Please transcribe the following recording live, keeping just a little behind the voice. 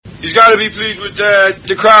He's got to be pleased with that.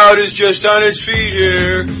 The crowd is just on its feet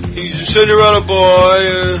here. He's a Cinderella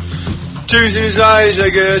boy. Tears in his eyes, I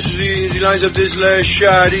guess, as he lines up this last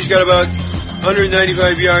shot. He's got about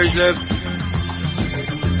 195 yards left.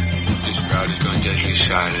 This crowd is going to get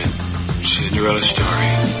excited. Cinderella story.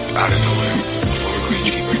 Out of nowhere. Former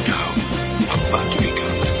greenskeeper now. About to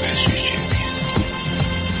become the Masters champion.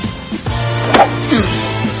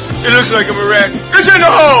 It looks like a wreck. It's in the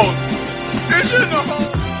hole! It's in the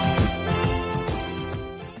hole!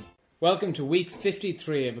 Welcome to week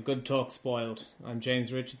 53 of A Good Talk Spoiled. I'm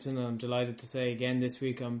James Richardson and I'm delighted to say again this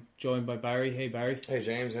week I'm joined by Barry. Hey Barry. Hey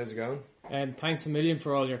James, how's it going? Thanks a million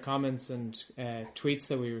for all your comments and tweets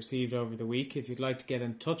that we received over the week. If you'd like to get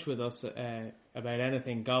in touch with us about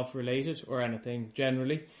anything golf related or anything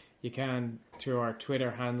generally, you can through our Twitter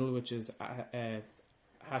handle, which is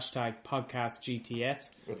hashtag podcastgts.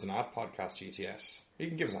 It's an app, podcastgts. You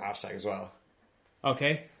can give us a hashtag as well.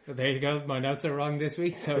 Okay, so there you go. My notes are wrong this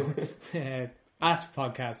week. So at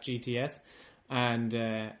podcastgts and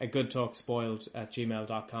a good talk spoiled at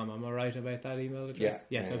gmail.com. Am I right about that email address?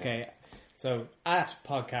 Yeah. Yes, yeah, okay. Yeah. So at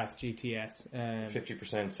podcastgts.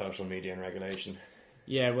 50% social media and regulation.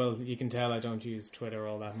 Yeah, well, you can tell I don't use Twitter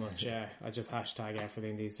all that much. I just hashtag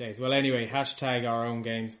everything these days. Well, anyway, hashtag our own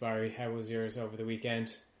games, Barry. How was yours over the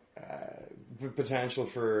weekend? Potential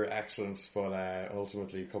for excellence, but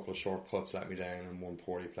ultimately a couple of short putts let me down and one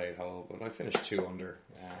poorly played hole. But I finished 2 under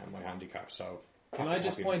my handicap, so... Can I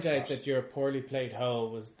just point out that your poorly played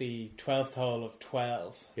hole was the 12th hole of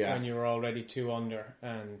 12 when you were already 2 under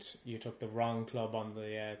and you took the wrong club on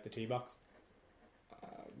the tee box?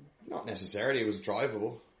 Not necessarily, it was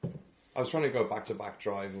drivable. I was trying to go back-to-back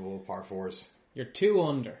drivable par 4s. You're 2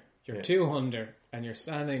 under. You're 2 under and you're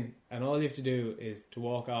standing and all you have to do is to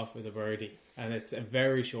walk off with a birdie and it's a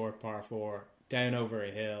very short par 4 down over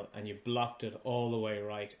a hill and you blocked it all the way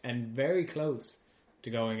right and very close to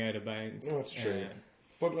going out of bounds. No, that's true.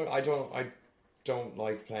 But look, I don't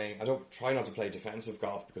like playing. I don't try not to play defensive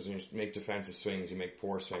golf because when you make defensive swings, you make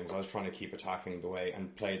poor swings. I was trying to keep attacking the way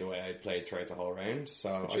and play the way I played throughout the whole round.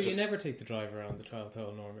 So you never take the driver on the 12th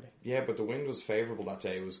hole normally. Yeah, but the wind was favourable that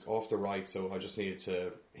day. It was off the right, so I just needed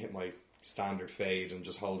to hit my standard fade and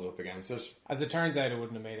just hold it up against it. As it turns out, it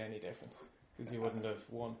wouldn't have made any difference because you wouldn't have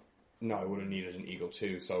won. No, I would have needed an eagle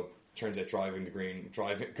too. So turns out going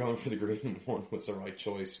for the green one was the right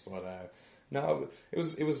choice. But no, it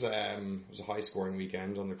was a high scoring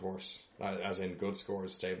weekend on the course, as in good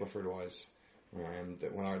scores, Stableford wise. When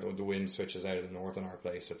the wind switches out of the north in our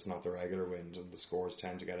place, it's not the regular wind, and the scores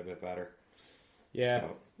tend to get a bit better. Yeah,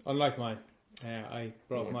 so, unlike mine. I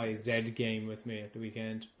brought my Z game with me at the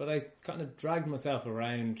weekend, but I kind of dragged myself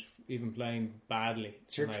around even playing badly.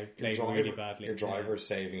 I played really badly. Your driver's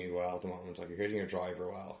saving you well at the moment. Like, you're hitting your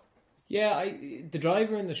driver well. Yeah, the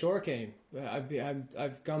driver in the short game.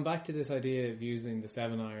 I've gone back to this idea of using the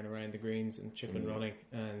 7-iron around the greens and chip and running,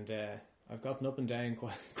 and I've gotten up and down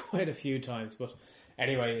quite a few times. But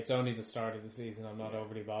anyway, it's only the start of the season. I'm not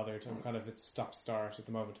overly bothered. I'm kind of at stop-start at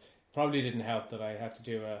the moment. Probably didn't help that I had to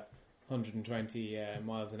do a 120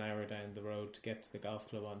 miles an hour down the road to get to the golf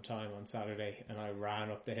club on time on Saturday, and I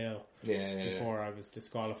ran up the hill before I was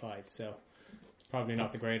disqualified. So probably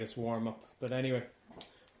not the greatest warm-up. But anyway...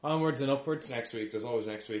 Onwards and upwards. Next week. There's always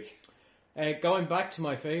next week. Going back to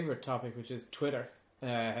my favourite topic, which is Twitter.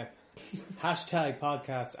 Hashtag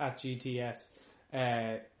podcast at GTS.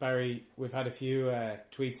 Barry, we've had a few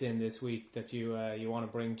tweets in this week that you want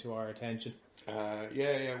to bring to our attention.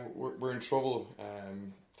 We're in trouble.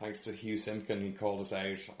 Thanks to Hugh Simpkin, he called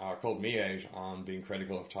me out on being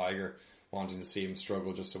critical of Tiger, wanting to see him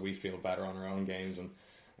struggle just so we feel better on our own games.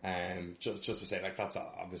 And just to say, like, that's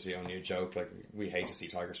obviously only a joke. Like, we hate to see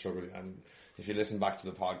Tiger struggle, and if you listen back to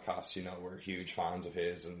the podcast, you know we're huge fans of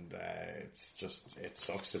his, and it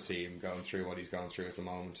sucks to see him going through what he's going through at the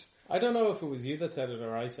moment. I don't know if it was you that said it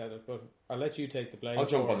or I said it, but I'll let you take the blame. I'll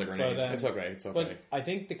jump on the grenade. It's okay. But I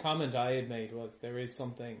think the comment I had made was there is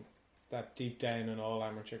something that deep down in all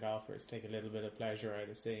amateur golfers take a little bit of pleasure out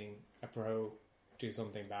of seeing a pro do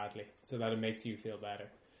something badly, so that it makes you feel better.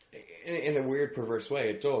 In a weird, perverse way,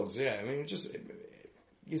 it does, yeah. I mean,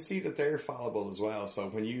 you see that they're fallible as well, so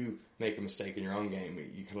when you make a mistake in your own game,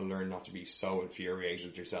 you kind of learn not to be so infuriated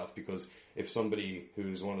with yourself, because if somebody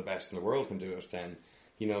who's one of the best in the world can do it, then,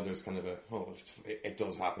 you know, there's kind of it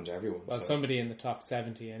does happen to everyone. Well, somebody in the top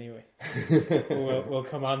 70 anyway. We'll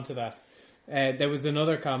come on to that. There was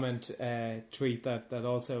another tweet that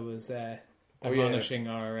also was admonishing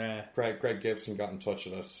our... Greg Gibson got in touch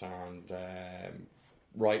with us and...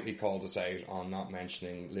 rightly called us out on not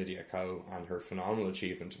mentioning Lydia Ko and her phenomenal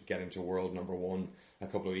achievement of getting to world number 1 a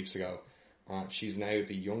couple of weeks ago. She's now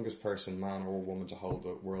the youngest person, man or woman, to hold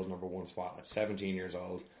the world number one spot at 17 years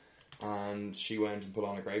old. And she went and put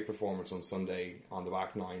on a great performance on Sunday on the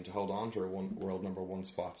back nine to hold on to her world number one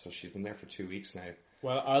spot. So she's been there for 2 weeks now.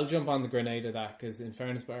 Well, I'll jump on the grenade of that because, in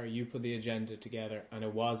fairness, Barry, you put the agenda together and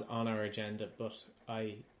it was on our agenda, but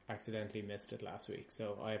I accidentally missed it last week.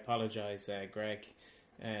 So I apologise, Greg.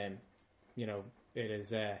 You know,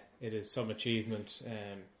 it is some achievement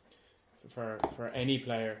for any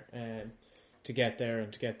player to get there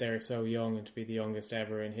and to get there so young and to be the youngest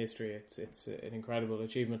ever in history. It's an incredible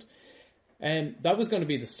achievement. That was going to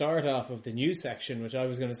be the start off of the news section, which I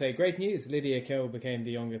was going to say, great news, Lydia Ko became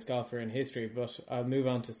the youngest golfer in history, but I'll move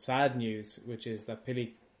on to sad news, which is that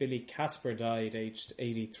Billy Casper died aged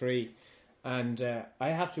 83. And I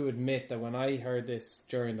have to admit that when I heard this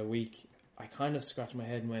during the week, I kind of scratched my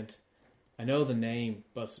head and went, I know the name,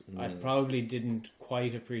 but I probably didn't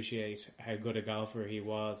quite appreciate how good a golfer he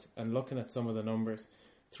was. And looking at some of the numbers,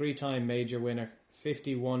 3-time major winner,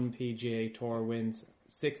 51 PGA Tour wins,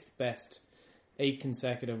 6th best, 8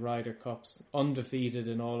 consecutive Ryder Cups, undefeated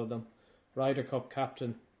in all of them, Ryder Cup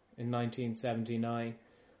captain in 1979,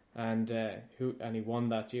 and he won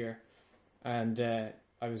that year. And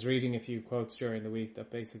I was reading a few quotes during the week that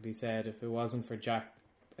basically said if it wasn't for Jack,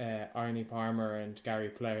 Arnie Palmer and Gary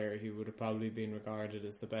Player, he would have probably been regarded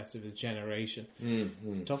as the best of his generation.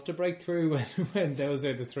 It's tough to break through when those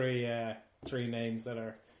are the three names that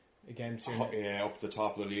are against you. Yeah, up the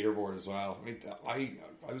top of the leaderboard as well. I mean,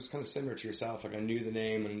 I was kind of similar to yourself. Like, I knew the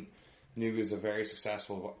name and knew he was a very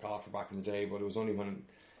successful golfer back in the day, but it was only when,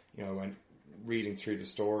 you know, when reading through the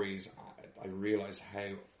stories, I realised how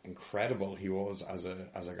incredible he was as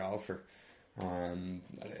a golfer.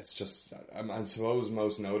 It's just, I suppose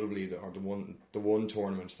most notably the one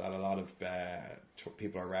tournament that a lot of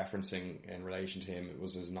people are referencing in relation to him, it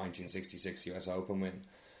was his 1966 US Open win,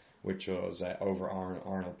 which was over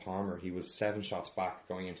Arnold Palmer. He was 7 shots back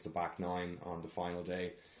going into the back nine on the final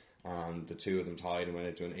day, and the two of them tied and went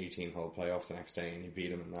into an 18-hole playoff the next day, and he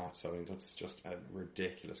beat him in that. So I think that's just a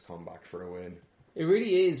ridiculous comeback for a win. It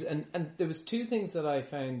really is, and there was 2 things that I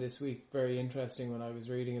found this week very interesting when I was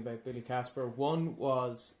reading about Billy Casper. One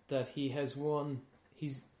was that he's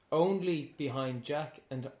only behind Jack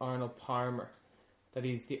and Arnold Palmer, that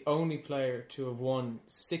he's the only player to have won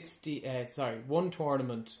one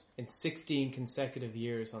tournament in 16 consecutive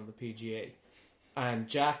years on the PGA. And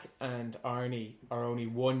Jack and Arnie are only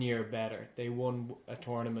 1 year better. They won a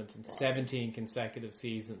tournament in 17 consecutive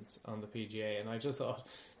seasons on the PGA. And I just thought,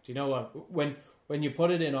 do you know what? When you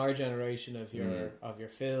put it in our generation of your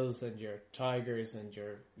Phils and your Tigers and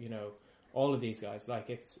your, you know, all of these guys, like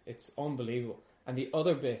it's unbelievable. And the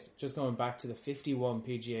other bit, just going back to the 51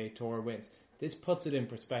 PGA Tour wins, this puts it in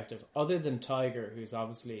perspective. Other than Tiger, who's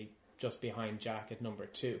obviously just behind Jack at number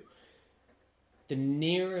 2, the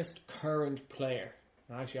nearest current player,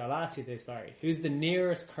 and actually I'll ask you this, Barry, who's the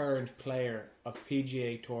nearest current player of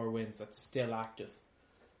PGA Tour wins that's still active?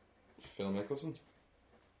 Phil Mickelson?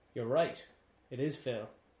 You're right. It is Phil,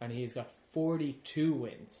 and he's got 42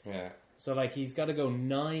 wins. Yeah. So, like, he's got to go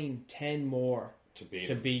 9-10 more to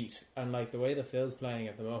beat. And, like, the way the Phil's playing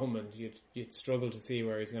at the moment, you'd struggle to see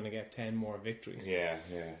where he's going to get 10 more victories. Yeah.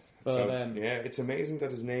 But, so it's amazing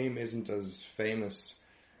that his name isn't as famous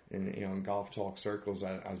in golf talk circles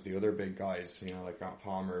as the other big guys, you know, like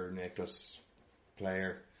Palmer, Nicklaus,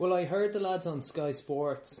 Player. Well, I heard the lads on Sky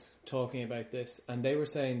Sports talking about this, and they were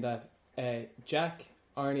saying that Jack,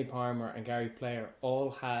 Arnie Palmer and Gary Player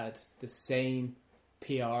all had the same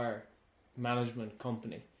PR management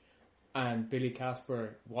company, and Billy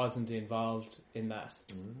Casper wasn't involved in that.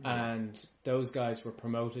 And those guys were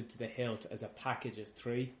promoted to the hilt as a package of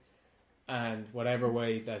 3, and whatever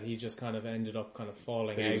way that he just kind of ended up kind of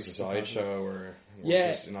falling out. It was a sideshow or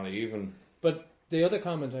just not even. But the other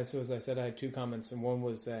comment, I suppose, I said I had 2 comments, and one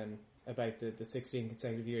was about the 16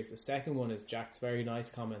 consecutive years. The second one is Jack's very nice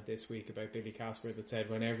comment this week about Billy Casper that said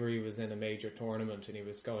whenever he was in a major tournament and he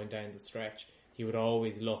was going down the stretch, he would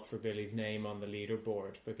always look for Billy's name on the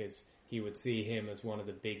leaderboard because he would see him as one of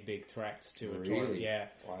the big threats to a tournament. Yeah.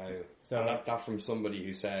 Wow. So that from somebody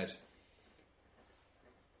who said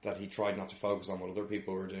that he tried not to focus on what other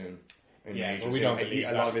people were doing. Majors. But we don't believe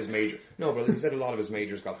a lot of his major. No, but he said a lot of his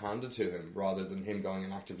majors got handed to him rather than him going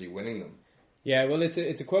and actively winning them. Yeah, well, it's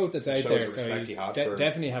a quote that's out there, so you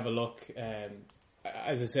definitely have a look.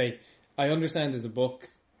 As I say, I understand there's a book,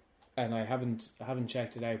 and I haven't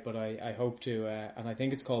checked it out, but I hope to, and I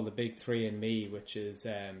think it's called The Big 3 and Me, which is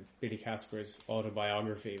Billy Casper's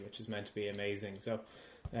autobiography, which is meant to be amazing. So,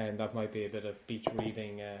 that might be a bit of beach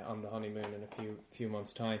reading on the honeymoon in a few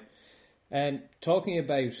months' time. Talking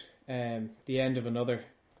about the end of another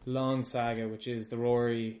long saga, which is the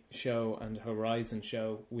Rory show and Horizon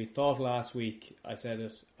show. We thought last week, I said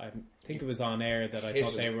it, I think it was on air, that I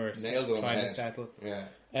thought they were trying to settle. Yeah.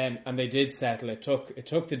 And they did settle. It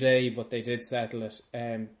took the day, but they did settle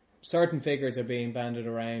it. Certain figures are being banded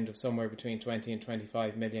around of somewhere between $20 and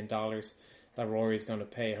 $25 million that Rory's going to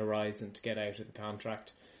pay Horizon to get out of the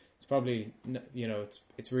contract. It's probably,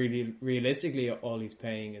 it's really realistically all he's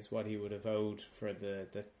paying is what he would have owed for the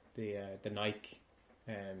Nike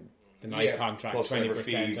contract, plus 20%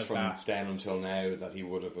 fees of from that. then until now that he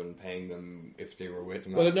would have been paying them if they were with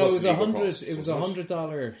him. Well, no, Plus it was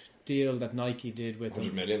 $100 deal that Nike did with 100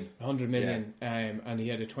 him. million. 100 million, and he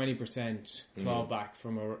had a 20% clawback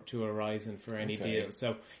to Horizon for any deal.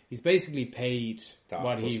 So he's basically paid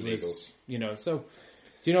what he was, So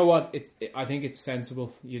do you know what? I think it's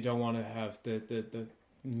sensible. You don't want to have the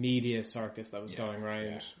media circus that was going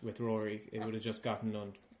around with Rory. It would have just gotten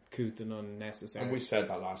uncouth and unnecessary. And we said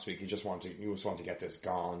that last week. You just want to get this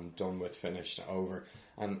gone, done with, finished, over.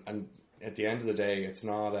 And at the end of the day, it's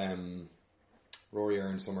not. Rory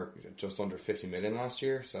earned somewhere just under 50 million last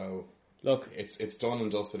year, so look, it's done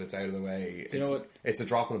and dusted. It's out of the way. You know what? It's a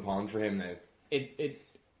drop in the pond for him now.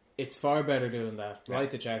 It's far better doing that.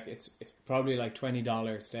 Write the check. It's probably like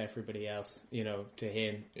 $20 to everybody else. To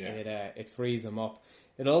him, it frees him up.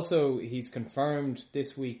 It also, he's confirmed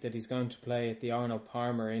this week that he's going to play at the Arnold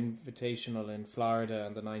Palmer Invitational in Florida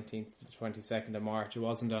on the 19th to the 22nd of March. It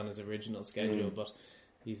wasn't on his original schedule, but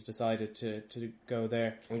he's decided to go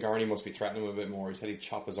there. I think Arnie must be threatening him a bit more. He said he'd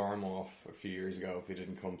chop his arm off a few years ago if he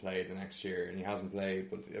didn't come play the next year, and he hasn't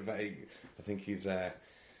played. But I think he's.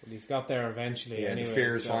 He's got there eventually. Yeah, anyway,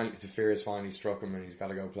 the fear has finally struck him, and he's got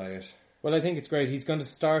to go play it. Well, I think it's great. He's going to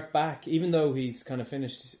start back, even though he's kind of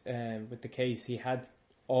finished with the case. He had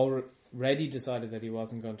already decided that he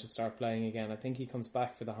wasn't going to start playing again. I think he comes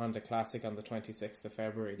back for the Honda Classic on the 26th of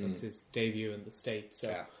February. That's his debut in the States. So.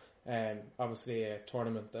 Yeah. Obviously a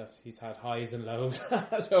tournament that he's had highs and lows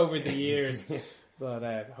at over the years,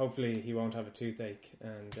 but hopefully he won't have a toothache,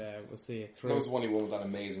 and we'll see it through. That was the one he won with that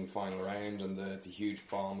amazing final round and the huge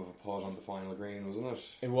bomb of a putt on the final green, wasn't it?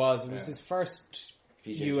 It was his first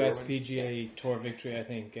PGA Tour victory, I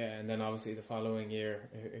think, and then obviously the following year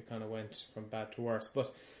it kind of went from bad to worse.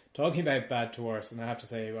 But talking about bad to worse, and I have to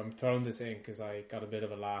say I'm throwing this in because I got a bit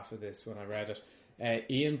of a laugh at this when I read it.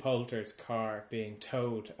 Ian Poulter's car being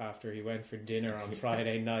towed after he went for dinner on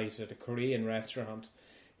Friday night at a Korean restaurant.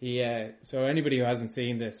 So anybody who hasn't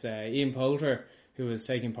seen this, Ian Poulter, who was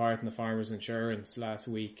taking part in the Farmers Insurance last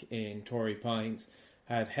week in Torrey Pines,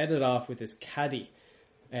 had headed off with his caddy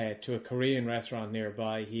to a Korean restaurant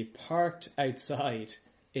nearby. He parked outside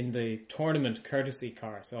in the tournament courtesy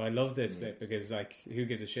car. So I love this bit because, who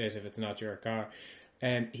gives a shit if it's not your car?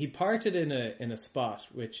 He parked it in a spot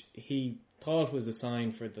which he thought was a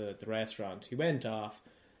sign for the restaurant. He went off.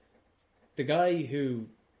 The guy who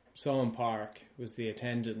saw him park was the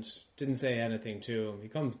attendant, didn't say anything to him. He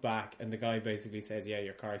comes back and the guy basically says, yeah,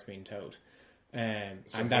 your car's being towed. And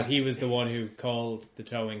that he was the one who called the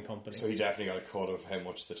towing company. So he definitely got a cut of how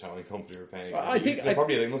much the towing company were paying. Well,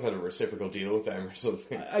 they must have a reciprocal deal with them or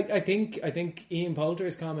something. I think Ian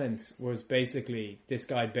Poulter's comments was basically, this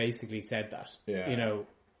guy basically said that. Yeah.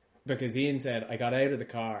 Because Ian said, I got out of the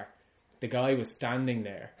car. The guy was standing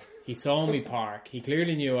there. He saw me park. He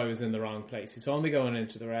clearly knew I was in the wrong place. He saw me going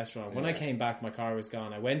into the restaurant. When I came back, my car was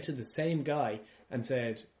gone. I went to the same guy and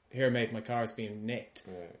said, here, mate, my car's been nicked.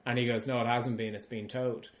 Yeah. And he goes, no, it hasn't been. It's been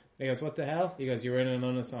towed. He goes, what the hell? He goes, you're in an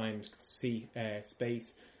unassigned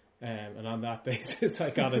space. And on that basis,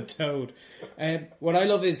 I got it towed. What I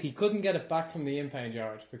love is he couldn't get it back from the impound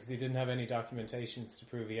yard because he didn't have any documentations to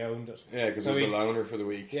prove he owned it. Yeah, because he was a loaner for the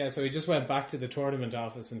week. Yeah, so he just went back to the tournament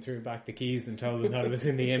office and threw back the keys and told them that it was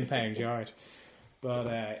in the impound yard. But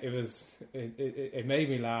it made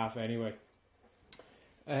me laugh anyway.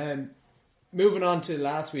 Moving on to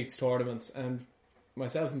last week's tournaments, and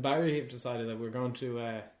myself and Barry have decided that we're going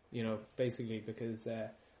to, basically because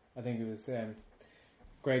I think it was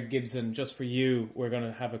Greg Gibson, just for you, we're going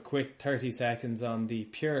to have a quick 30 seconds on the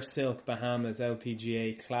Pure Silk Bahamas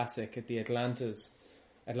LPGA Classic at the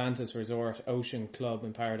Atlantis Resort Ocean Club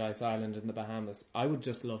in Paradise Island in the Bahamas. I would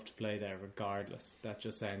just love to play there regardless. That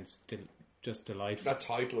just sounds just delightful. That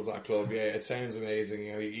title of that club, yeah, it sounds amazing.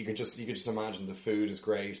 You could just imagine the food is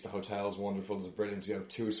great, the hotel's wonderful, there's a brilliant,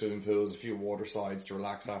 2 swimming pools, a few water slides to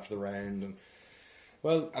relax after the round,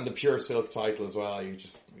 and the Pure Silk title as well. You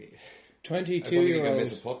just 22-year-old.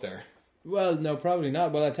 Miss a putt there. Well, no, probably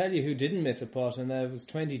not. Well, I'll tell you who didn't miss a putt, and that was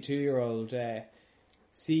 22-year-old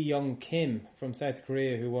Si Young Kim from South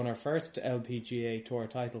Korea, who won her first LPGA Tour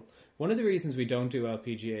title. One of the reasons we don't do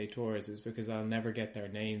LPGA Tours is because I'll never get their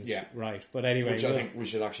names right. But anyway, which I think we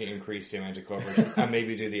should actually increase the amount of coverage and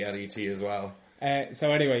maybe do the LET as well.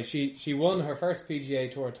 So anyway, she won her first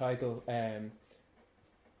PGA Tour title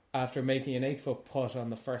after making an 8-foot putt on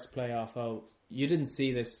the first playoff hole. You didn't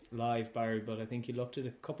see this live, Barry, but I think you looked at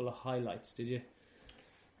a couple of highlights, did you?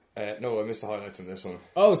 No, I missed the highlights in this one.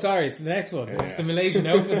 Oh, sorry, it's the next one. It's the Malaysian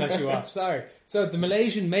Open that you watched. Sorry. So the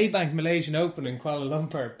Maybank Malaysian Open in Kuala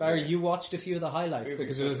Lumpur. Barry, you watched a few of the highlights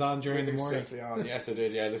because it was on during the morning. Yes, I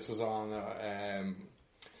did. Yeah, this was on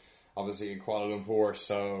obviously in Kuala Lumpur,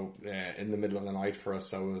 so in the middle of the night for us.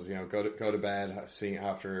 So it was go to bed, seeing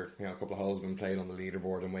after a couple of holes have been played on the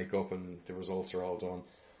leaderboard, and wake up and the results are all done.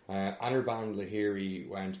 Anirban Lahiri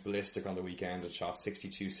went ballistic on the weekend and shot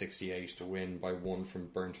 62-68 to win by one from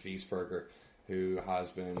Bernd Wiesberger, who has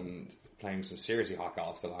been playing some seriously hot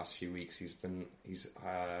golf the last few weeks. He's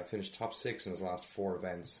finished top 6 in his last 4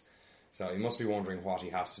 events. So he must be wondering what he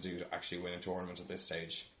has to do to actually win a tournament at this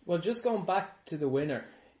stage. Well, just going back to the winner,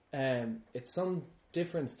 it's some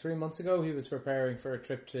difference. 3 months ago he was preparing for a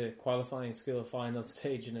trip to qualifying skill final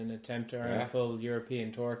stage in an attempt to earn a full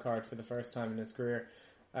European Tour card for the first time in his career.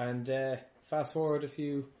 And fast forward a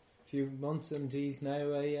few months, and he's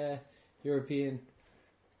now a European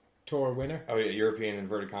Tour winner. Oh yeah, European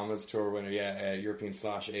inverted commas Tour winner. Yeah,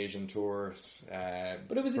 European/Asian Tours.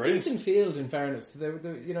 But it was a decent field, in fairness.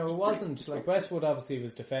 It wasn't like Westwood obviously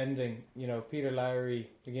was defending. Peter Lowry,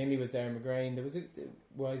 McGinley was there, McGrain. There was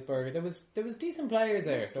Weisberger. There was decent players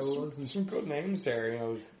there. So it wasn't some good names there.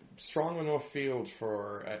 Strong enough field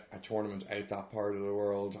for a tournament out that part of the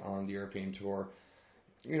world on the European Tour.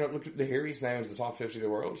 Look, Lahiri's now into the top 50 of the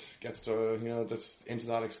world. Gets to, that's into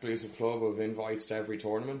that exclusive club of invites to every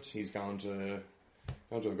tournament. He's going to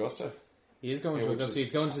Augusta. He is going to Augusta.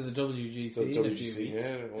 He's going to the WGC in a few weeks.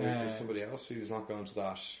 Yeah, there's somebody else who's not going to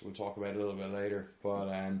that. We'll talk about it a little bit later. But,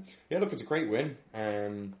 look, it's a great win.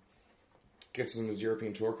 Gives him his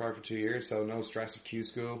European Tour card for 2 years, so no stress of Q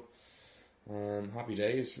school. Happy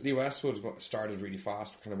days. Lee Westwood started really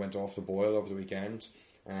fast, kind of went off the boil over the weekend.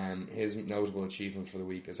 His notable achievement for the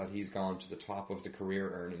week is that he's gone to the top of the career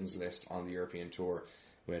earnings list on the European Tour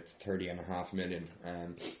with 30.5 million.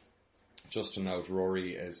 Just to note,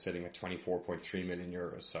 Rory is sitting at 24.3 million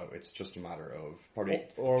euros, so it's just a matter of probably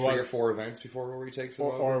 3 or 4 events before Rory takes it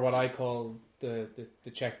over. Or what I call the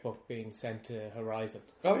checkbook being sent to Horizon.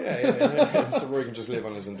 Oh yeah. So Rory can just live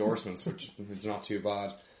on his endorsements, which is not too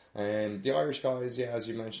bad. The Irish guys, as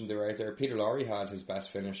you mentioned, they were out there. Peter Lowry had his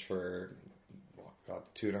best finish for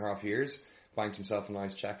 2.5 years, banked himself a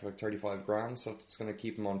nice check of like 35 grand, so it's going to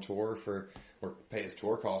keep him on tour or pay his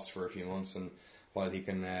tour costs for a few months, and while he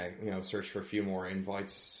can search for a few more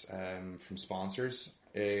invites from sponsors.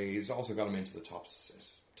 He's also got him into the top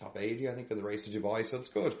 80, I think, of the race to Dubai, so it's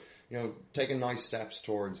good. Taking nice steps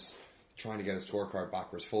towards trying to get his tour card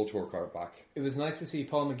back, or his full tour card back. It was nice to see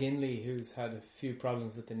Paul McGinley, who's had a few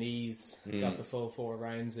problems with the knees, got the full 4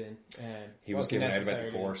 rounds in. He was given out about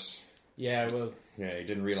the course. Yeah, well... Yeah, he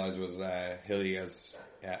didn't realise it was hilly as...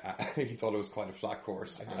 he thought it was quite a flat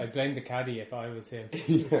course. I'd blame the caddy if I was him.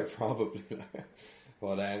 Yeah, probably.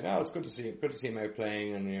 But no, it's good to see him. Good to see him out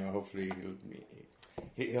playing, and hopefully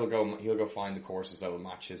he'll go find the courses that will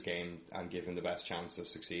match his game and give him the best chance of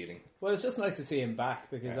succeeding. Well, it's just nice to see him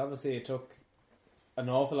back, because obviously it took an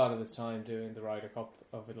awful lot of his time doing the Ryder Cup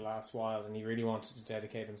over the last while, and he really wanted to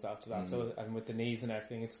dedicate himself to that. So, and with the knees and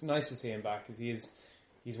everything, it's nice to see him back, because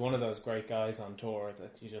he's one of those great guys on tour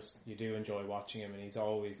that you do enjoy watching him, and he's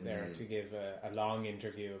always there to give a long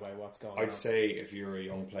interview about what's going on. I'd say if you're a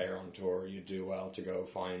young player on tour, you do well to go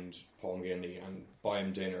find Paul McGinley and buy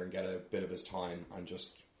him dinner and get a bit of his time and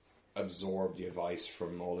just absorb the advice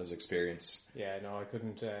from all his experience. Yeah, no, I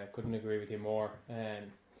couldn't agree with you more.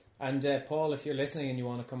 And Paul, if you're listening and you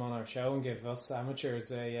want to come on our show and give us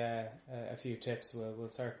amateurs a few tips, we'll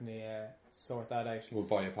certainly sort that out. We'll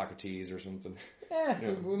buy a pack of teas or something.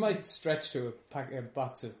 Yeah, we might stretch to a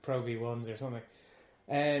box of Pro V1s or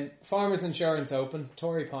something. Farmers Insurance Open,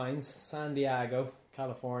 Torrey Pines, San Diego,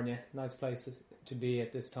 California. Nice place to be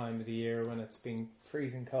at this time of the year when it's been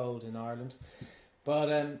freezing cold in Ireland.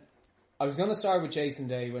 But I was going to start with Jason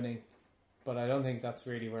Day winning, but I don't think that's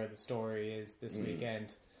really where the story is this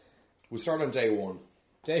weekend. We'll start on day one.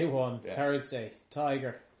 Day one, Thursday,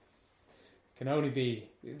 Tiger. Can only be...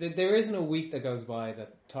 There isn't a week that goes by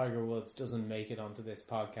that Tiger Woods doesn't make it onto this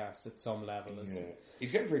podcast at some level. Yeah.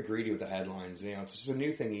 He's getting very greedy with the headlines. It's just a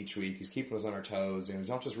new thing each week. He's keeping us on our toes. He's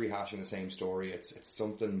not just rehashing the same story. It's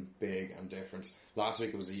something big and different. Last week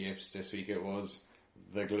it was the yips. This week it was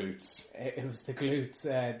The glutes. It was the glutes.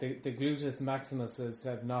 The gluteus maximus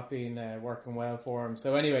have not been working well for him.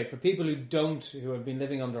 So anyway, for people who have been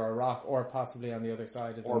living under a rock or possibly on the other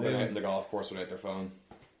side of the moon. Or been out in the golf course without their phone.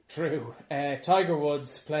 True. Tiger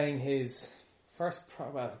Woods playing his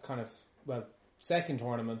second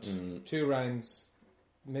tournament, 2 rounds,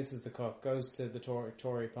 misses the cut, goes to the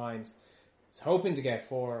Torrey Pines. He's hoping to get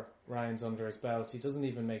 4 rounds under his belt. He doesn't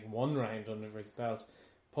even make 1 round under his belt.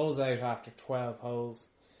 Pulls out after 12 holes.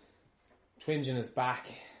 Twinge in his back.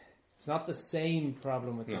 It's not the same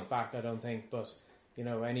problem with the back, I don't think, but,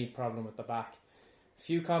 any problem with the back.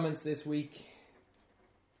 Few comments this week.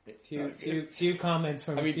 Few comments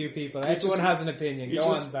from a few people. Everyone has an opinion.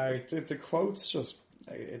 Go on, Barry. The quote's just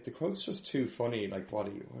too funny. Like,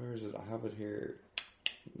 where is it? I have it here.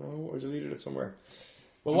 No, I deleted it somewhere.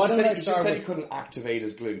 Well, what did I start with? He said he couldn't activate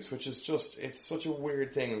his glutes, which is just, it's such a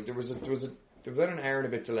weird thing. There was about an hour and a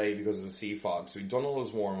bit delay because of the sea fog. So he'd done all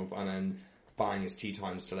his warm up and then bang, his tee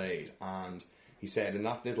time's delayed. And he said in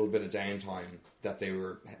that little bit of downtime that they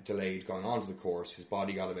were delayed going onto the course, his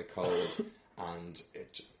body got a bit cold and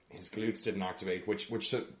his glutes didn't activate, which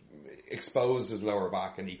exposed his lower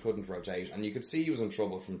back and he couldn't rotate. And you could see he was in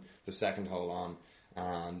trouble from the second hole on.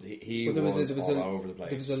 And he was all over the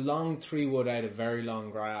place. There was a long 3-wood out of very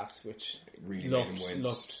long grass, which really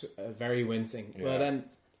looked very wincing. Yeah.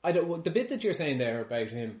 But the bit that you're saying there about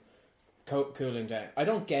him cooling down, I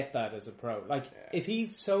don't get that as a pro. Like, if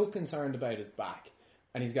he's so concerned about his back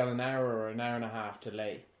and he's got an hour or an hour and a half to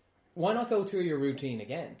lay, why not go through your routine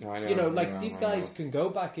again? I know, these guys can go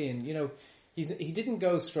back in. He didn't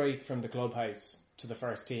go straight from the clubhouse to the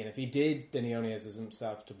first tee, and if he did, then he only has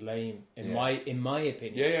himself to blame. In my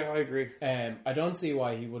opinion. Yeah, I agree. I don't see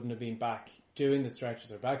why he wouldn't have been back doing the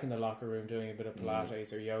stretches or back in the locker room doing a bit of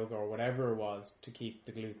Pilates or yoga or whatever it was to keep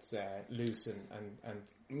the glutes loose and.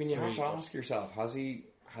 I mean, you have to ask yourself: has he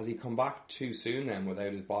come back too soon then,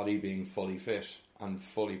 without his body being fully fit and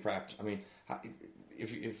fully prepped? I mean,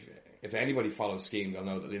 if anybody follows skiing, they'll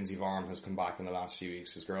know that Lindsay Varm has come back in the last few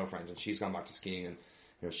weeks, his girlfriend, and she's gone back to skiing,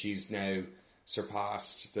 and she's now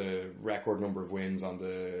surpassed the record number of wins on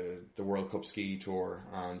the World Cup ski tour,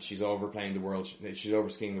 and she's over skiing the World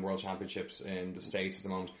Championships in the States at the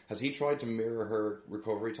moment. Has he tried to mirror her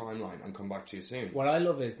recovery timeline and come back too soon? What I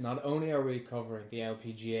love is not only are we covering the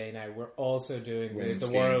LPGA now, we're also doing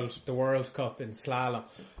the World Cup in slalom.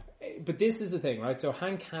 But this is the thing, right? So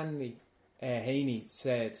Hank Haney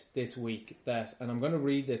said this week that, and I'm going to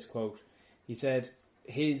read this quote. He said,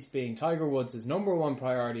 his being Tiger Woods' number one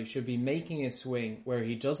priority should be making a swing where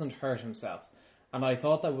he doesn't hurt himself. And I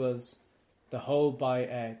thought that was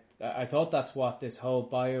I thought that's what this whole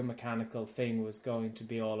biomechanical thing was going to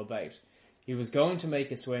be all about. He was going to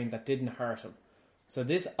make a swing that didn't hurt him. So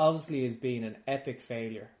this obviously has been an epic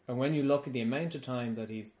failure. And when you look at the amount of time that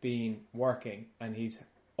he's been working and he's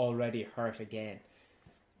already hurt again.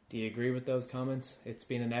 Do you agree with those comments? It's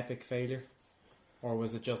been an epic failure? Or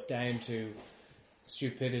was it just down to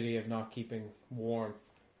stupidity of not keeping warm?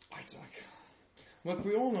 Look,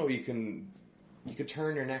 we all know you could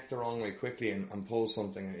turn your neck the wrong way quickly and pull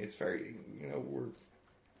something. It's very,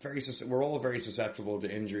 we're all very susceptible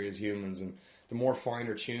to injury as humans, and the more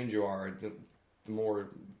finer tuned you are, the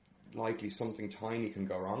more likely something tiny can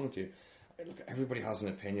go wrong with you. Look, everybody has an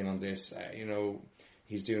opinion on this.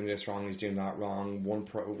 He's doing this wrong, he's doing that wrong. One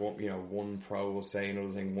pro will say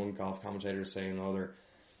another thing, one golf commentator will say another.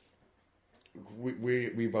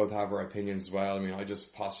 We both have our opinions as well. I mean, I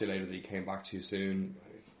just postulated that he came back too soon.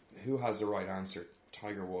 Who has the right answer?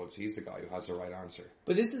 Tiger Woods. He's the guy who has the right answer.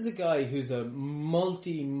 But this is a guy who's a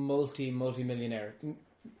multi-millionaire.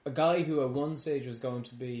 A guy who at one stage was going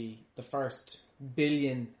to be the first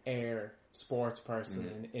billionaire sports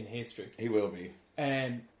person in history. He will be.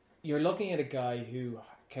 You're looking at a guy who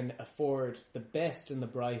can afford the best and the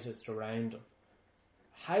brightest around him.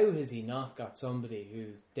 How has he not got somebody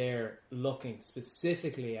who's there looking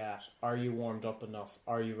specifically at, are you warmed up enough?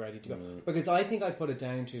 Are you ready to go? Because I think I put it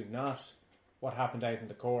down to not what happened out in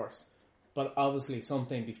the course, but obviously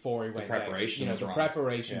something before he went out. The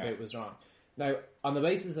preparation bit was wrong. Now, on the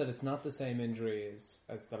basis that it's not the same injury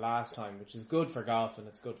as the last time, which is good for golf and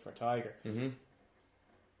it's good for Tiger,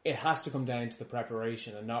 it has to come down to the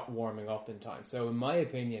preparation and not warming up in time. So in my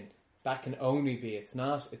opinion, that can only be, it's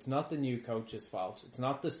not the new coach's fault. It's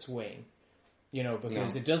not the swing,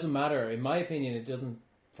 because it doesn't matter. In my opinion, it doesn't,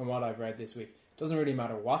 from what I've read this week, it doesn't really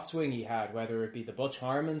matter what swing he had, whether it be the Butch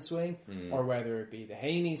Harmon swing or whether it be the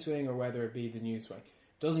Haney swing or whether it be the new swing.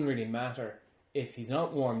 It doesn't really matter if he's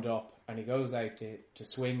not warmed up and he goes out to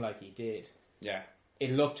swing like he did. Yeah.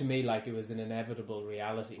 it looked to me like it was an inevitable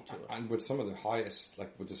reality to it. And with some of the highest,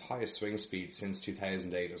 like with his highest swing speed since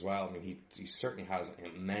 2008 as well. I mean, he certainly has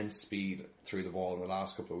immense speed through the ball in the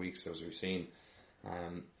last couple of weeks, as we've seen.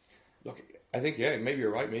 Look, I think, maybe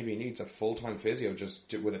you're right. Maybe he needs a full-time physio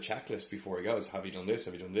just with a checklist before he goes. Have you done this?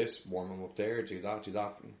 Have you done this? Warm him up there. Do that. Do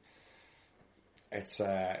that.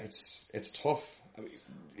 It's tough. I mean,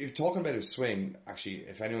 you're talking about his swing. Actually,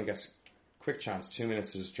 if anyone gets quick chance, 2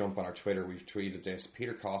 minutes to just jump on our Twitter. We've tweeted this.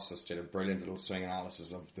 Peter Costas did a brilliant little swing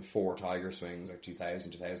analysis of the 4 Tiger swings, like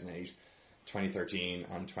 2000, 2008, 2013,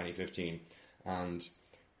 and 2015. And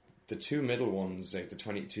the 2 middle ones, like the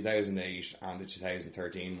 2008 and the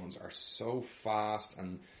 2013 ones, are so fast.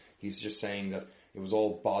 And he's just saying that it was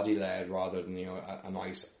all body led rather than a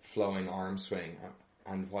nice flowing arm swing.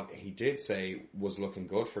 And what he did say was looking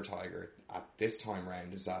good for Tiger at this time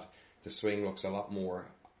round is that the swing looks a lot more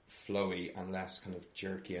flowy and less kind of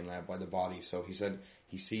jerky and led by the body. So he said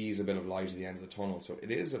he sees a bit of light at the end of the tunnel. So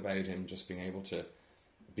it is about him just being able to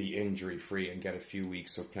be injury free and get a few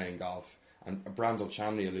weeks of playing golf. And Brandel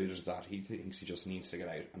Chamley alluded to that. He thinks he just needs to get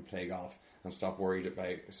out and play golf and stop worrying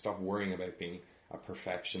about being a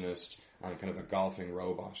perfectionist and kind of a golfing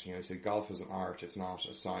robot. He said golf is an art, it's not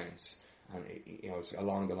a science. And it's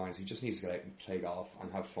along the lines, he just needs to get out and play golf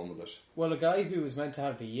and have fun with it. Well, a guy who was meant to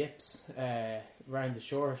have the yips around the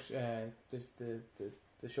short,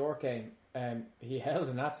 the short game, he held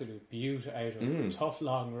an absolute beaut out of a tough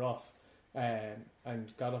long rough,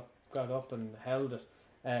 and got up and held it.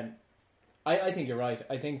 I think you're right.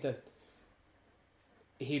 I think that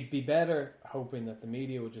he'd be better hoping that the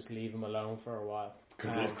media would just leave him alone for a while.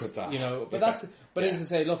 Good luck with that. As I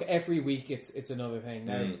say, look, every week it's another thing.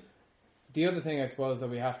 Now, the other thing I suppose that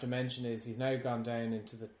we have to mention is he's now gone down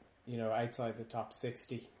into the, outside the top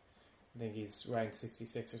 60. I think he's ranked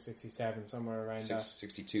 66 or 67, somewhere around that.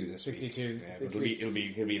 62 this 62 week. Yeah, this he'll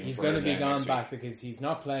week. be He's going to be gone back because he's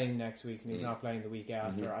not playing next week and he's not playing the week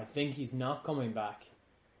after. I think he's not coming back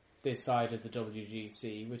this side of the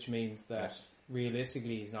WGC, which means that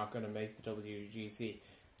realistically he's not going to make the WGC.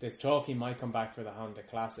 There's talk he might come back for the Honda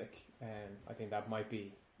Classic. I think that might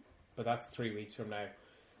be, but that's 3 weeks from now.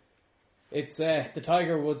 It's the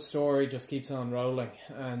Tiger Woods story just keeps on rolling,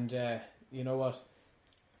 and you know what?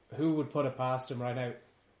 Who would put it past him right now?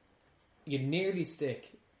 You'd nearly stick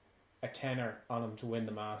a tenner on him to win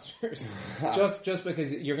the Masters, just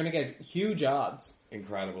because you're going to get huge odds,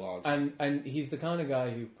 incredible odds, and he's the kind of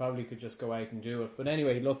guy who probably could just go out and do it. But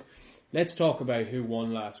anyway, look, let's talk about who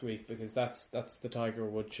won last week because that's the Tiger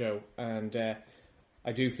Woods show, and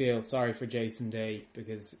I do feel sorry for Jason Day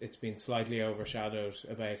because it's been slightly overshadowed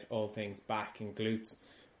about all things back and glutes.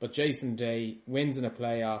 But Jason Day wins in a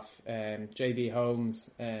playoff. JB Holmes,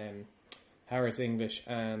 Harris English,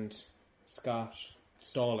 and Scott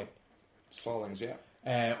Stallings, yeah.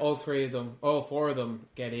 All four of them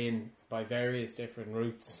get in by various different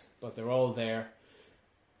routes, but they're all there.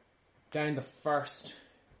 Down the first,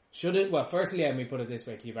 firstly, let me put it this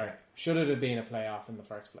way to you, Barry. Should it have been a playoff in the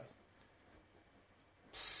first place?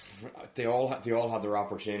 They all had their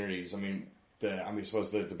opportunities. I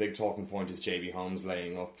suppose the big talking point is JB Holmes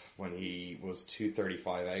laying up when he was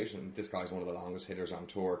 235 out, and this guy's one of the longest hitters on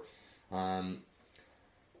tour. I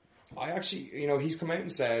actually, he's come out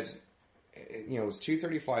and said, it was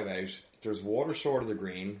 235 out. There's water short of the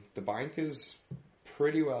green. The bank is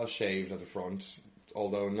pretty well shaved at the front,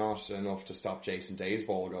 although not enough to stop Jason Day's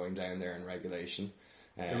ball going down there in regulation.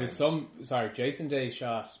 There was Jason Day's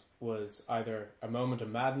shot was either a moment of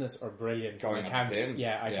madness or brilliance. I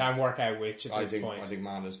can't work out which at this point. I think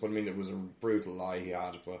madness, but it was a brutal lie he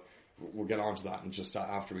had, but we'll get on to that in just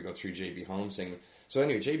after we go through JB Holmes' thing. So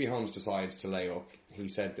anyway, JB Holmes decides to lay up. He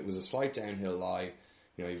said it was a slight downhill lie.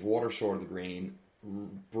 You've water short of the green,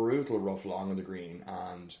 brutal rough long of the green,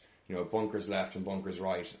 and bunkers left and bunkers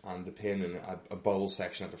right, and the pin in a bowl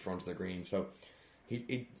section at the front of the green. So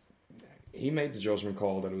he made the judgment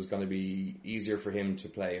call that it was going to be easier for him to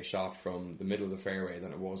play a shot from the middle of the fairway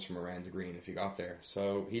than it was from around the green if he got there.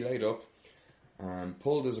 So he laid up,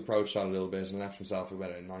 pulled his approach shot a little bit and left himself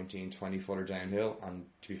about a 19-20 footer downhill, and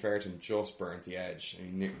to be fair to him, just burnt the edge.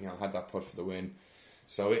 And he had that putt for the win.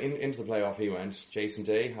 So into the playoff he went. Jason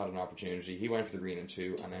Day had an opportunity. He went for the green in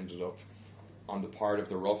 2 and ended up on the part of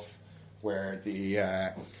the rough where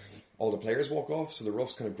all the players walk off, so the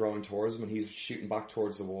rough's kind of growing towards him and he's shooting back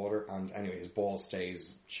towards the water, and anyway his ball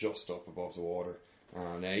stays just up above the water,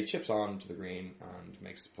 and he chips on to the green and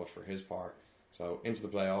makes the putt for his par. So into the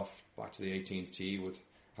playoff, back to the 18th tee with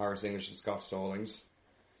Harris English and Scott Stallings.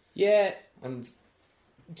 Yeah, and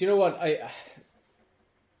do you know what,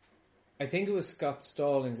 I think it was Scott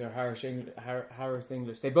Stallings or Harris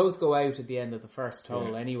English. They both go out at the end of the first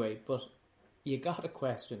hole anyway, but you got to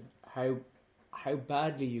question how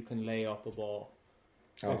badly you can lay up a ball.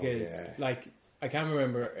 Because, like, I can't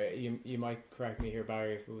remember, you might correct me here,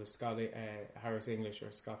 Barry, if it was Harris English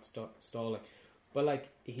or Scott Stalling. But, like...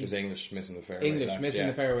 It was English missing the fairway English left. missing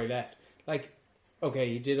the fairway left. Like, okay,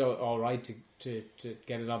 you did all right to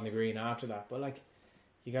get it on the green after that, but, like,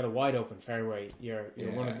 you got a wide open fairway. You're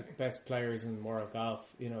one of the best players in world golf.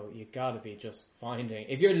 You know, you got to be just finding...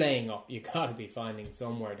 If you're laying up, you got to be finding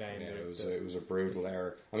somewhere down there. It was a brutal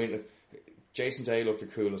error. I mean... Jason Day looked the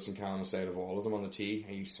coolest and calmest out of all of them on the tee.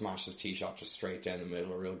 He smashed his tee shot just straight down the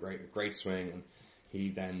middle, a real great swing. And he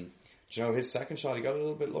then, his second shot, he got a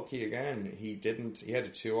little bit lucky again. He had a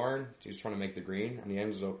 2-iron. He was trying to make the green, and he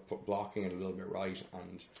ended up blocking it a little bit right.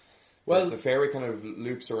 And the fairway kind of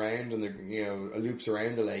loops around, and loops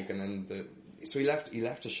around the lake, and then so he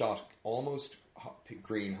left a shot almost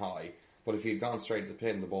green high. But if he had gone straight to the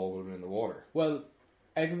pin, the ball would have been in the water. Well.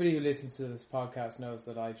 Everybody who listens to this podcast knows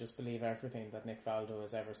that I just believe everything that Nick Faldo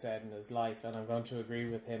has ever said in his life, and I'm going to agree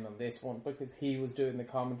with him on this one because he was doing the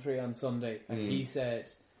commentary on Sunday, and he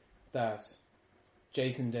said that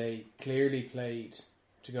Jason Day clearly played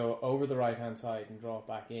to go over the right-hand side and draw it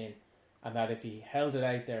back in, and that if he held it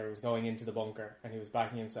out there, it was going into the bunker, and he was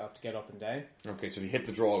backing himself to get up and down. Okay, so if he hit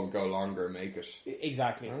the draw, it would go longer and make it.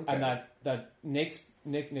 Exactly, okay. And that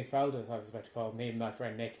Nick Faldo, I was about to call me and my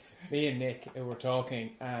friend Nick. Me and Nick were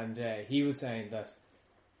talking, and he was saying that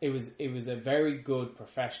it was a very good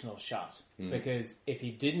professional shot because if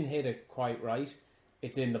he didn't hit it quite right,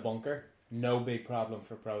 it's in the bunker. No big problem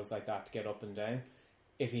for pros like that to get up and down.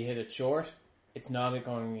 If he hit it short, it's not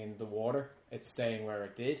going in the water. It's staying where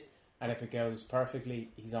it did. And if it goes perfectly,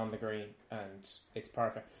 he's on the green, and it's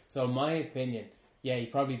perfect. So in my opinion, he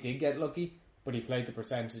probably did get lucky, but he played the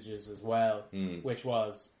percentages as well, which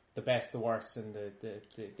was the best, the worst, and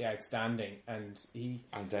the outstanding, and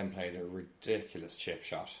then played a ridiculous chip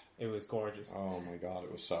shot. It was gorgeous. Oh my god,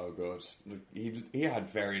 it was so good. He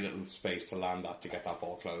had very little space to land that to get that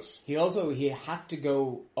ball close. He had to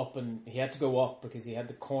go up because he had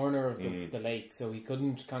the corner of the lake, so he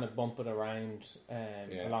couldn't kind of bump it around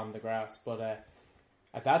along the grass. But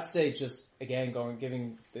at that stage, just again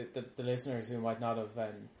giving the listeners who might not have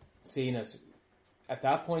seen it. At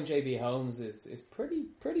that point, JB Holmes is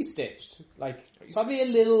pretty stitched. Like, probably a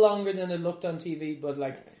little longer than it looked on TV, but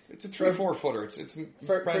like... It's a 3-4 footer. It's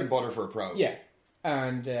bread and butter for a pro. Yeah.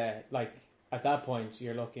 And, at that point,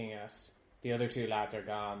 you're looking at the other two lads are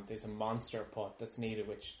gone. There's a monster putt that's needed,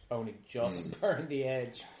 which only just burned the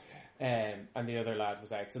edge. And the other lad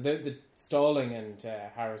was out. So the Stalling and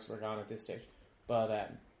Harris were gone at this stage. But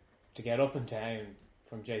to get up and down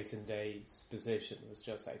from Jason Day's position was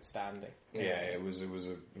just outstanding. Yeah, it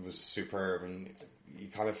was superb, and you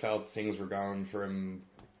kind of felt things were going for him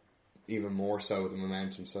even more so with the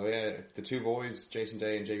momentum. So the two boys, Jason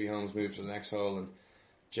Day and JB Holmes, moved to the next hole, and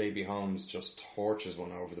JB Holmes just torches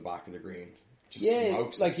one over the back of the green.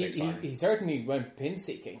 Smokes like he certainly went pin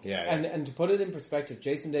seeking. And to put it in perspective,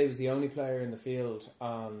 Jason Day was the only player in the field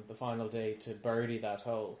on the final day to birdie that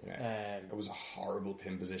hole. It was a horrible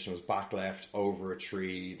pin position. It was back left over a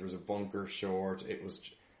tree. There was a bunker short. It was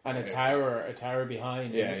a tower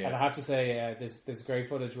behind. And I have to say, there's great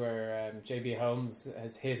footage where JB Holmes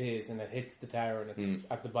has hit his, and it hits the tower, and it's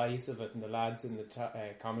at the base of it, and the lads in the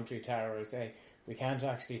commentary tower say, "We can't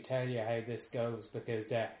actually tell you how this goes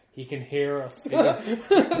because he can hear us."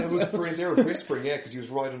 It was brilliant. They were whispering, because he was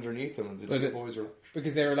right underneath them, and the two boys were...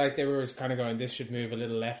 Because they were kind of going, this should move a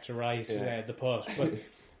little left to right, the putt. But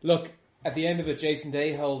look, at the end of it, Jason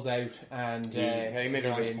Day holds out, and... he made a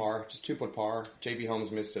nice par, just 2-putt par. JB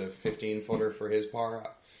Holmes missed a 15-footer for his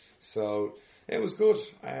par. So, it was good.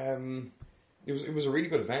 It was a really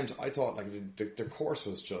good event. I thought the course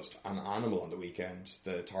was just an animal on the weekend.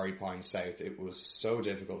 The Torrey Pines South, it was so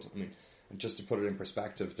difficult. I mean, just to put it in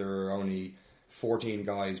perspective, there were only 14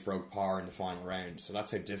 guys broke par in the final round. So that's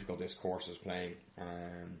how difficult this course was playing.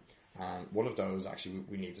 And one of those actually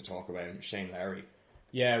we need to talk about, Shane Lowry.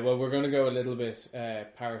 Yeah, well, we're going to go a little bit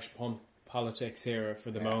parish politics here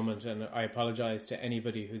for the moment, and I apologise to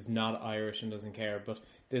anybody who's not Irish and doesn't care, but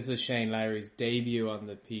this is Shane Lowry's debut on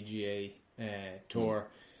the PGA tour.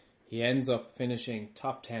 He ends up finishing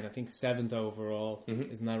top 10, I think 7th overall.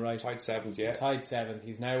 Isn't that right? Tied 7th, yeah. Tied 7th.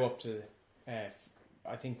 He's now up to,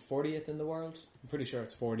 I think 40th in the world. I'm pretty sure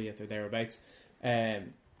it's 40th or thereabouts.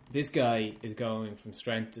 This guy is going from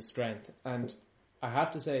strength to strength. And I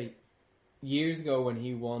have to say, years ago when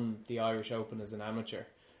he won the Irish Open as an amateur,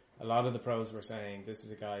 a lot of the pros were saying this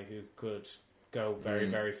is a guy who could go very,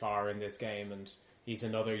 very far in this game, and he's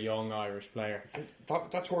another young Irish player. And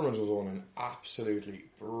that tournament was won in absolutely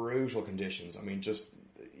brutal conditions. I mean, just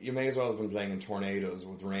you may as well have been playing in tornadoes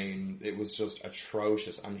with rain. It was just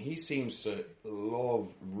atrocious, and he seems to love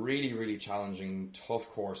really, really challenging, tough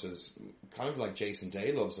courses, kind of like Jason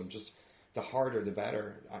Day loves them. Just the harder, the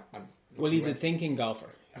better. Well, he's a thinking golfer.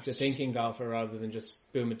 He's a thinking golfer rather than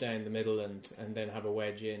just boom it down the middle and then have a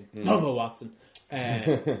wedge in. Bubba Watson.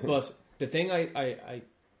 But the thing I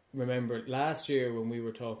remember last year when we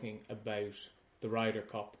were talking about the Ryder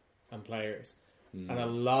Cup and players, and a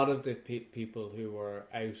lot of the people who were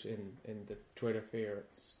out in the Twitter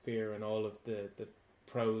sphere and all of the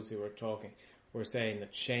pros who were talking were saying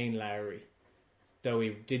that Shane Lowry, though he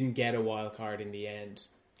didn't get a wild card in the end,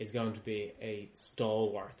 is going to be a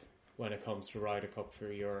stalwart when it comes to Ryder Cup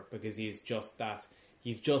for Europe, because he's just that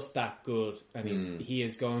good, and he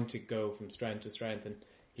is going to go from strength to strength, and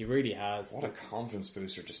he really has. What a confidence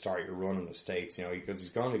booster to start your run in the States, because he's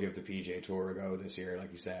going to give the PGA Tour a go this year,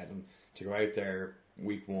 like you said, and to go out there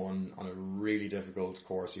week one on a really difficult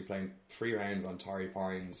course. You're playing 3 rounds on Torrey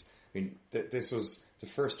Pines. I mean, this was the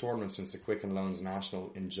first tournament since the Quicken Loans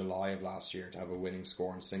National in July of last year to have a winning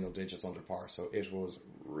score in single digits under par, so it was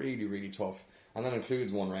really, really tough. And that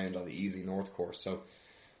includes 1 round on the easy North course. So,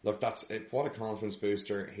 look, that's it. What a confidence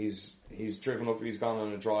booster. He's driven up, he's gone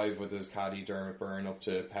on a drive with his caddy Dermot Byrne up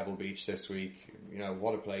to Pebble Beach this week.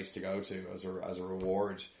 What a place to go to as a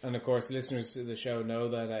reward. And of course, listeners to the show know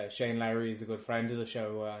that Shane Lowry is a good friend of the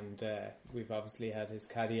show, and we've obviously had his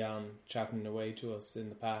caddy on chatting away to us in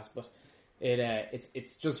the past, but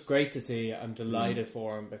it's just great to see. I'm delighted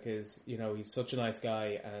for him because he's such a nice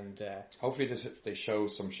guy, and hopefully they show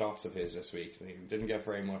some shots of his this week. He didn't get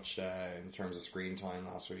very much in terms of screen time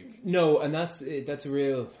last week. No, and that's a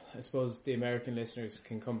real. I suppose the American listeners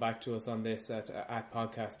can come back to us on this at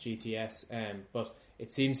podcast GTS. But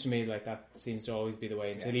it seems to me like that seems to always be the way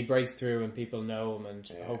until he breaks through and people know him,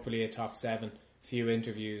 and hopefully a top 7. Few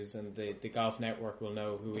interviews, and the Golf Network will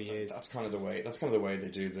know who he is. That's kind of the way they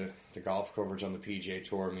do the golf coverage on the PGA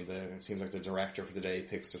Tour. I mean, it seems like the director for the day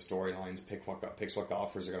picks the storylines, picks what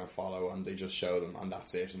golfers are going to follow, and they just show them, and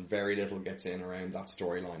that's it. And very little gets in around that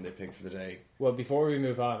storyline they pick for the day. Well, before we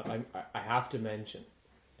move on, I have to mention,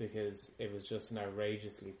 because it was just an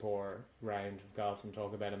outrageously poor round of golf, and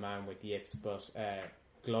talk about a man with yips, but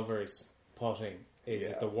Glover's putting is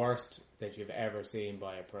it the worst that you've ever seen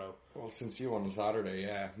by a pro? Well, since you on Saturday,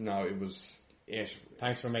 no, it was it.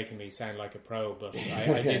 Thanks for making me sound like a pro, but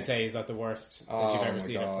I did say, is that the worst that you've ever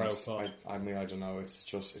seen a pro putt? I mean, I don't know.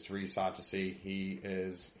 It's really sad to see.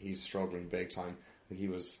 He's struggling big time. He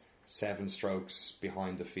was 7 strokes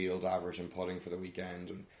behind the field average in putting for the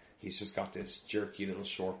weekend, and he's just got this jerky little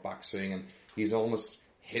short backswing, and he's almost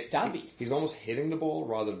stabby. He's almost hitting the ball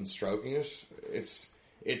rather than stroking it.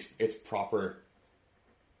 It's proper.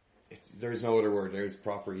 There's no other word. There's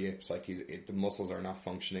proper yips. Like the muscles are not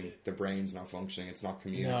functioning. The brain's not functioning. It's not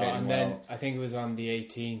communicating well. No, and then I think it was on the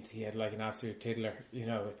 18th. He had like an absolute tiddler.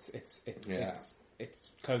 It's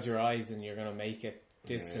close your eyes and you're going to make it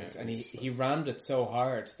distance. And he rammed it so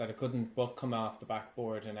hard that it couldn't but come off the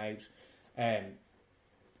backboard and out.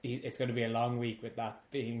 It's going to be a long week with that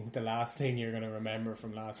being the last thing you're going to remember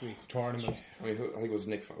from last week's tournament. I mean, I think it was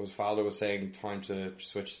his father was saying time to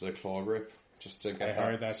switch to the claw grip. Just to get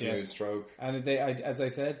that smooth stroke. And as I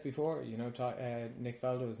said before, Nick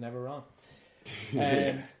Faldo was never wrong.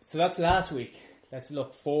 So that's last week. Let's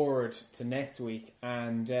look forward to next week.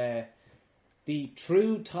 And the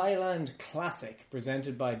True Thailand Classic,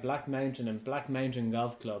 presented by Black Mountain and Black Mountain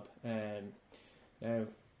Golf Club. Now,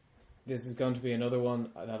 this is going to be another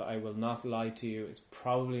one that I will not lie to you is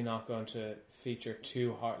probably not going to feature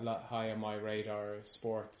too high on my radar of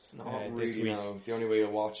sports. Not really, this week. No. The only way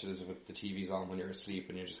you'll watch it is if the TV's on when you're asleep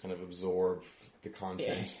and you're just kind of absorb the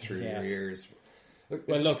content through your ears.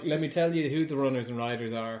 Look, let me tell you who the runners and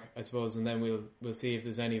riders are, I suppose, and then we'll see if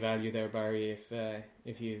there's any value there, Barry,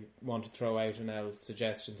 if you want to throw out an L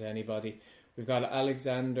suggestion to anybody. We've got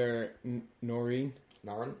Alexander Noreen.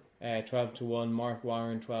 12-1, Mark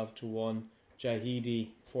Warren 12-1, Jahidi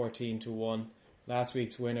 14-1, last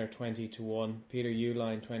week's winner 20-1, Peter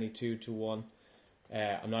Uline 22-1.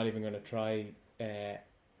 I'm not even going to try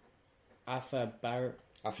Afi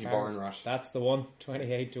Barnrat. That's the one,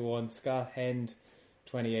 28-1. Scott Hend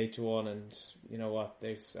 28-1, and you know what?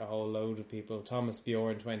 There's a whole load of people. Thomas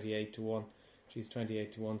Bjorn 28-1. Geez,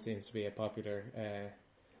 28-1 seems to be a popular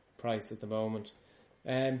price at the moment.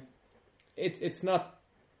 It's not.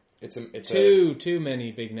 It's too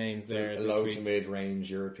many big names there. A low to mid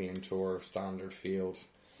range European Tour standard field.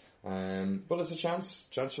 But it's a chance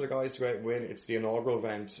for the guys to go out and win. It's the inaugural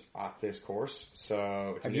event at this course,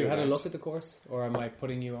 so it's Have you had a look at the course, or am I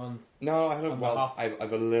putting you on? No, I have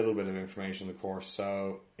a little bit of information on the course.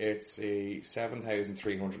 So it's a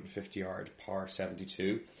 7,350 yard par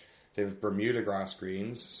 72. They have Bermuda grass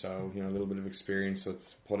greens, so a little bit of experience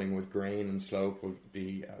with putting with grain and slope would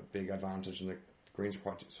be a big advantage. And the greens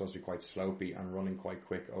are supposed to be quite slopey and running quite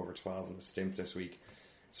quick over 12 in the stimp this week.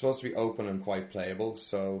 It's supposed to be open and quite playable,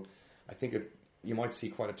 so I think you might see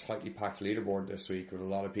quite a tightly packed leaderboard this week with a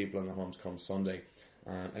lot of people in the hunt come Sunday.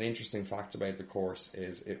 An interesting fact about the course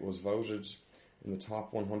is it was voted in the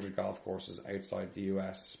top 100 golf courses outside the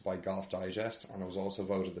US by Golf Digest, and it was also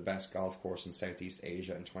voted the best golf course in Southeast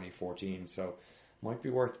Asia in 2014. So might be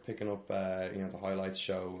worth picking up the highlights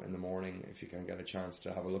show in the morning if you can get a chance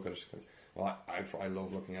to have a look at it. Because I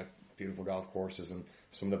love looking at beautiful golf courses, and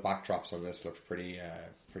some of the backdrops on this looked pretty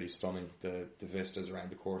stunning. The vistas around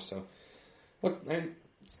the course. So look,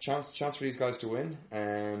 it's a chance for these guys to win.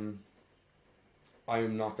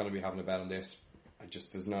 I'm not going to be having a bet on this.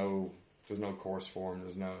 There's no course form.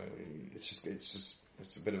 It's a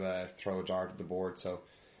bit of a throw a dart at the board. So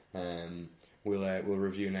we'll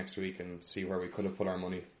review next week and see where we could have put our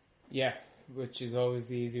money. Yeah, which is always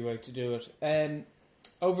the easy way to do it.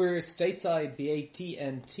 Over stateside, the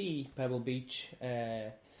AT&T Pebble Beach.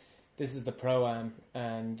 This is the Pro-Am,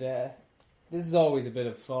 and this is always a bit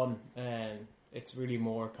of fun. It's really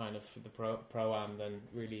more kind of for the Pro-Am than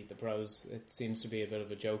really the pros. It seems to be a bit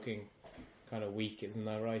of a joking kind of week, isn't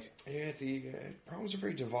that right? Yeah, the Pro-Ams are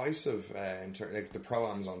very divisive. Like the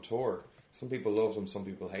Pro-Ams on tour, some people love them, some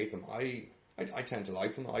people hate them. I tend to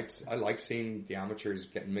like them. I like seeing the amateurs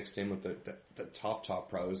getting mixed in with the top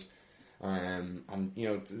pros. And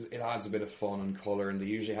it adds a bit of fun and colour, and they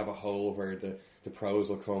usually have a hole where the pros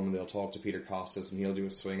will come and they'll talk to Peter Costas and he'll do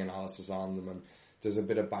a swing analysis on them, and there's a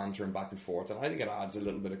bit of banter and back and forth, and I think it adds a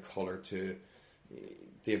little bit of colour to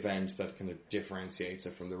the event that kind of differentiates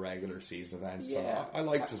it from the regular season events. Yeah. So I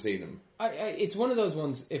like to see them. It's one of those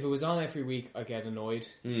ones, if it was on every week I get annoyed,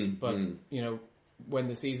 but when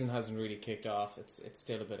the season hasn't really kicked off, it's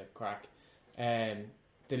still a bit of crack.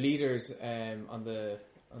 The leaders on the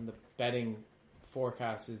betting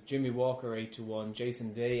forecast is Jimmy Walker 8-1,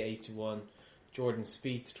 Jason Day 8-1, Jordan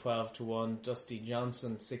Spieth 12-1, Dusty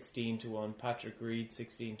Johnson 16-1, Patrick Reed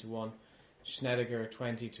 16-1, Schneider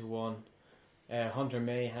 20-1, Hunter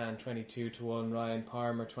Mahan 22-1, Ryan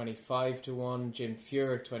Palmer 25-1, Jim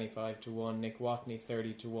Furyk 25-1, Nick Watney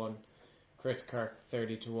 30-1, Chris Kirk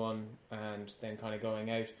 30-1, and then kind of going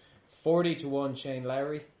out 40-1 Shane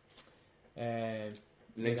Lowry.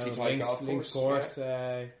 Links course,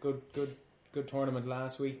 yeah. Good tournament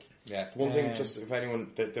last week. Yeah, one thing, just if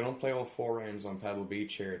anyone, they don't play all 4 rounds on Pebble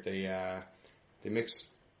Beach here. They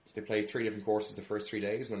play 3 different courses the first 3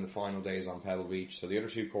 days, and then the final day is on Pebble Beach. So the other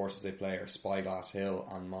 2 courses they play are Spyglass Hill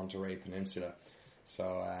and Monterey Peninsula.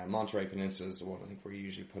 So Monterey Peninsula is the one I think we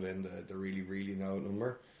usually put in the really, really low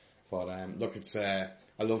number. But look, it's I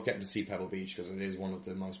love getting to see Pebble Beach because it is one of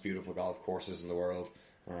the most beautiful golf courses in the world.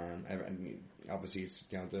 And obviously it's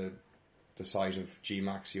the site of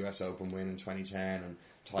G-Mac's US Open win in 2010 and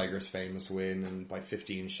Tiger's famous win and by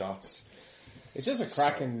 15 shots. It's just a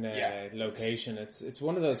cracking location. It's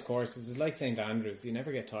one of those courses. It's like St Andrews. You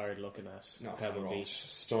never get tired looking at Pebble Beach.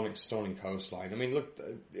 Stunning coastline. I mean, look,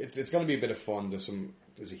 it's going to be a bit of fun. There's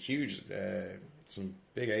a huge some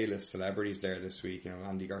big A-list celebrities there this week.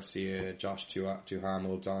 Andy Garcia, Josh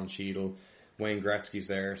Duhamel, Don Cheadle, Wayne Gretzky's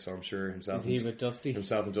there, so I'm sure himself and Dusty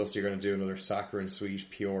are going to do another saccharine sweet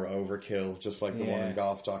pure overkill, just like the one on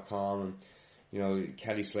golf.com. And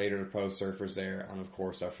Kelly Slater, the pro surfer's there, and of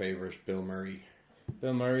course our favourite Bill Murray.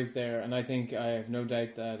 Bill Murray's there, and I think I have no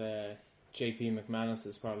doubt that JP McManus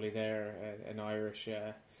is probably there, an Irish.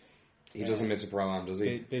 He doesn't miss a Pro-Am, does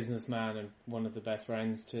he? Businessman and one of the best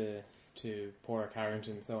friends to Porrick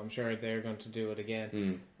Harrington, so I'm sure they're going to do it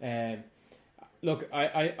again. Look,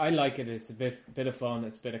 I like it. It's a bit of fun.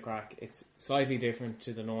 It's a bit of crack. It's slightly different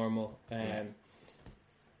to the normal.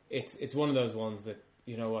 It's one of those ones that,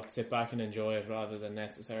 sit back and enjoy it rather than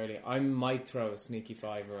necessarily. I might throw a sneaky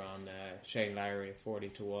fiver on Shane Lowry at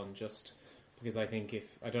 40-1 just because I think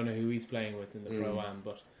I don't know who he's playing with in the Pro-Am,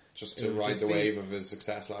 but just to ride the wave of his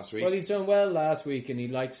success last week. Well, he's done well last week, and he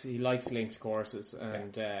likes links courses,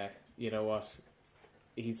 and you know what?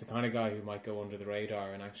 He's the kind of guy who might go under the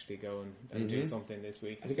radar and actually go and do something this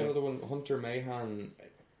week. I think another one, Hunter Mahan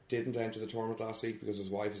didn't enter the tournament last week because his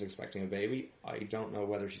wife is expecting a baby. I don't know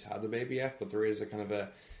whether she's had the baby yet, but there is a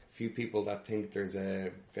few people that think there's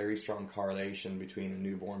a very strong correlation between a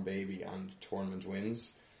newborn baby and tournament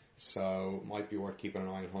wins. So might be worth keeping an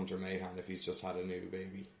eye on Hunter Mahan if he's just had a new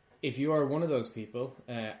baby. if you are one of those people,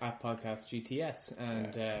 at Podcast GTS,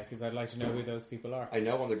 and because I'd like to know who those people are. I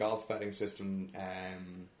know on the Golf Betting System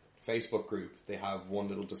Facebook group, they have one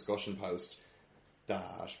little discussion post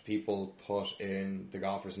that people put in the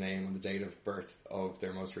golfer's name and the date of birth of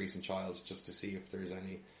their most recent child, just to see if there's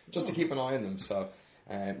any, just to keep an eye on them. So,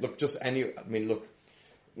 look,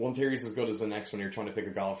 one theory is as good as the next when you're trying to pick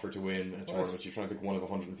a golfer to win a tournament. You're trying to pick one of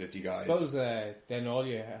 150 guys. I suppose then all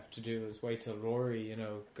you have to do is wait till Rory,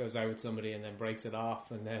 goes out with somebody and then breaks it off,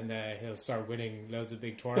 and then he'll start winning loads of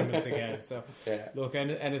big tournaments again. So, look,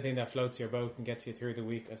 anything that floats your boat and gets you through the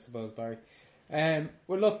week, I suppose, Barry.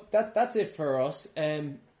 Well, look, that's it for us.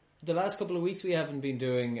 The last couple of weeks we haven't been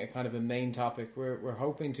doing a kind of a main topic. We're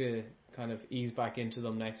hoping to kind of ease back into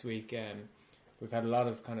them next week. We've had a lot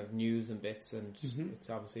of kind of news and bits, and it's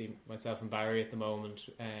obviously myself and Barry at the moment.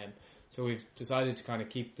 So we've decided to kind of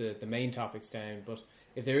keep the main topics down. But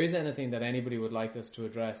if there is anything that anybody would like us to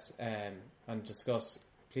address and discuss,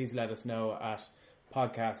 please let us know at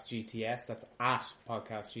Podcast GTS. That's at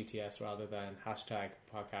Podcast GTS rather than hashtag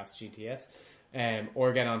Podcast GTS.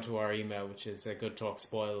 Or get onto our email, which is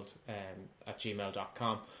goodtalkspoiled at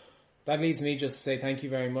gmail.com. That leaves me just to say thank you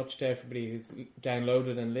very much to everybody who's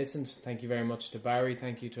downloaded and listened. Thank you very much to Barry.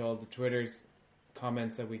 Thank you to all the Twitters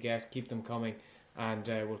comments that we get. Keep them coming, and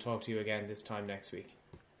we'll talk to you again this time next week.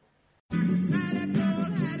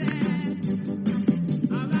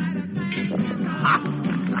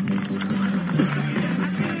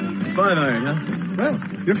 Fine iron, huh? Well,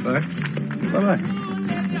 you're fine. Bye-bye.